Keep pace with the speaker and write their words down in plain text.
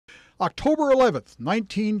October 11th,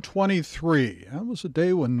 1923. That was a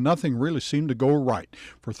day when nothing really seemed to go right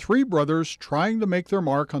for three brothers trying to make their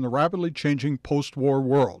mark on the rapidly changing post-war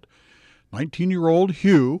world. 19-year-old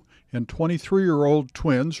Hugh and 23-year-old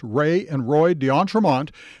twins Ray and Roy d'Entremont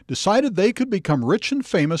decided they could become rich and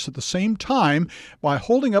famous at the same time by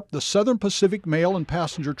holding up the Southern Pacific Mail and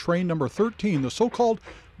Passenger Train number 13, the so-called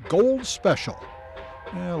Gold Special.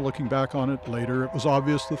 Looking back on it later, it was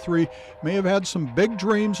obvious the three may have had some big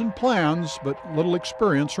dreams and plans, but little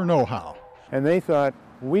experience or know-how. And they thought,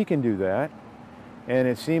 we can do that. And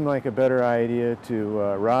it seemed like a better idea to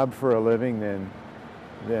rob for a living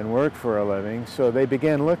than work for a living. So they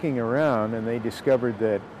began looking around and they discovered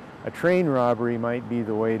that a train robbery might be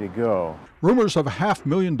the way to go. Rumors of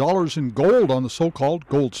 $500,000 in gold on the so-called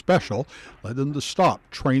Gold Special led them to stop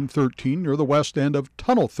Train 13 near the west end of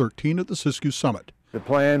Tunnel 13 at the Siskiyou Summit. The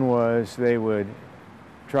plan was they would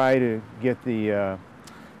try to get the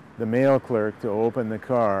mail clerk to open the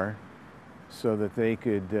car so that they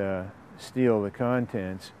could steal the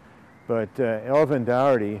contents. But Elvin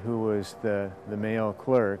Dougherty, who was the mail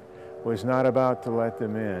clerk, was not about to let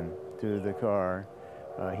them in to the car.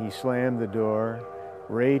 He slammed the door.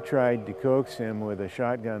 Ray tried to coax him with a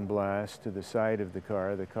shotgun blast to the side of the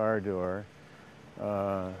car door.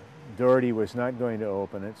 Dougherty was not going to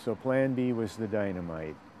open it, so Plan B was the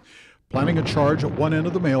dynamite. Planning a charge at one end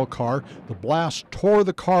of the mail car, the blast tore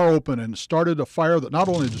the car open and started a fire that not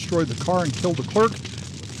only destroyed the car and killed the clerk, but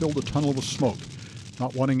filled the tunnel with smoke.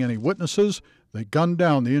 Not wanting any witnesses, they gunned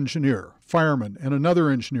down the engineer, fireman, and another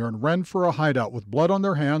engineer and ran for a hideout with blood on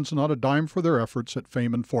their hands and not a dime for their efforts at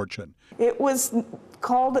fame and fortune. It was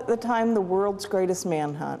called at the time the world's greatest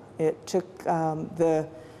manhunt. It took the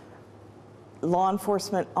law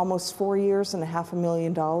enforcement almost 4 years and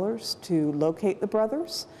 $500,000 to locate the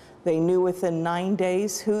brothers. They knew within 9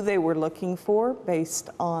 days who they were looking for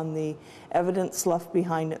based on the evidence left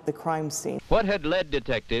behind at the crime scene. What had led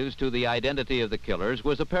detectives to the identity of the killers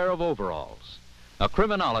was a pair of overalls. A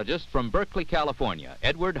criminologist from Berkeley, California,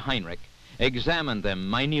 Edward Heinrich, examined them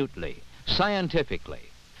minutely,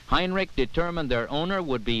 scientifically. Heinrich determined their owner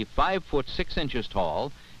would be 5 foot 6 inches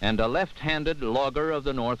tall and a left-handed logger of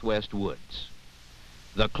the Northwest woods.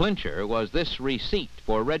 The clincher was this receipt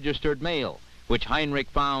for registered mail, which Heinrich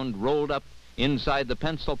found rolled up inside the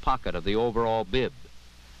pencil pocket of the overall bib.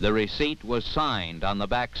 The receipt was signed on the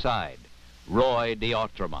back side, Roy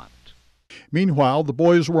d'Entremont. Meanwhile, the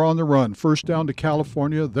boys were on the run, first down to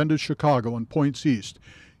California, then to Chicago and points east.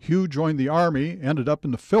 Hugh joined the Army, ended up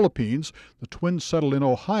in the Philippines. The twins settled in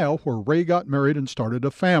Ohio, where Ray got married and started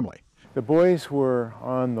a family. The boys were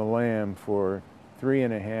on the lam for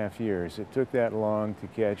 3.5 years. It took that long to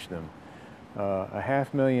catch them.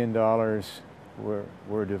 $500,000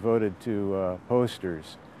 were devoted to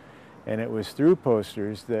posters, and it was through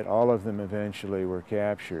posters that all of them eventually were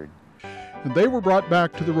captured. And they were brought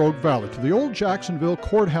back to the Rogue Valley, to the old Jacksonville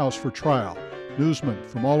courthouse for trial. Newsmen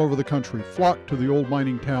from all over the country flocked to the old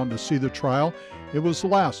mining town to see the trial. It was the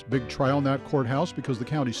last big trial in that courthouse because the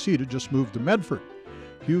county seat had just moved to Medford.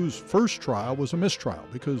 Hugh's first trial was a mistrial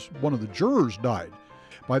because one of the jurors died.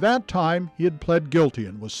 By that time, he had pled guilty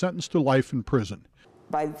and was sentenced to life in prison.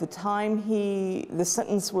 By the time the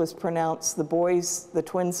sentence was pronounced, the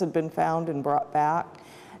twins had been found and brought back.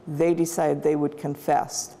 They decided they would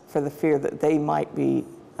confess for the fear that they might be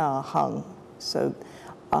hung. So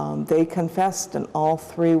they confessed, and all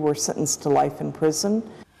three were sentenced to life in prison.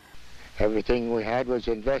 Everything we had was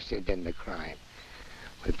invested in the crime.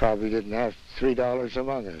 We probably didn't have $3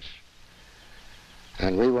 among us.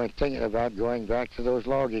 And we weren't thinking about going back to those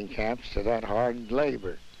logging camps, to that hard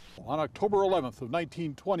labor. On October 11th of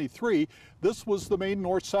 1923, this was the main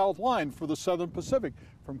north-south line for the Southern Pacific,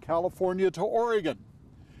 from California to Oregon.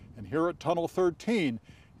 And here at Tunnel 13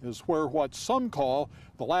 is where what some call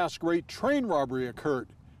the last great train robbery occurred.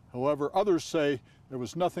 However, others say there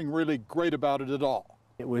was nothing really great about it at all.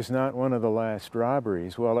 It was not one of the last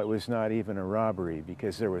robberies. Well, it was not even a robbery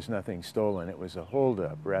because there was nothing stolen. It was a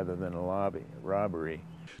holdup rather than a robbery.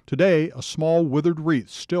 Today, a small withered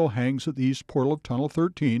wreath still hangs at the east portal of Tunnel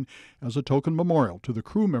 13 as a token memorial to the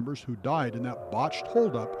crew members who died in that botched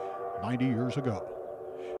holdup 90 years ago.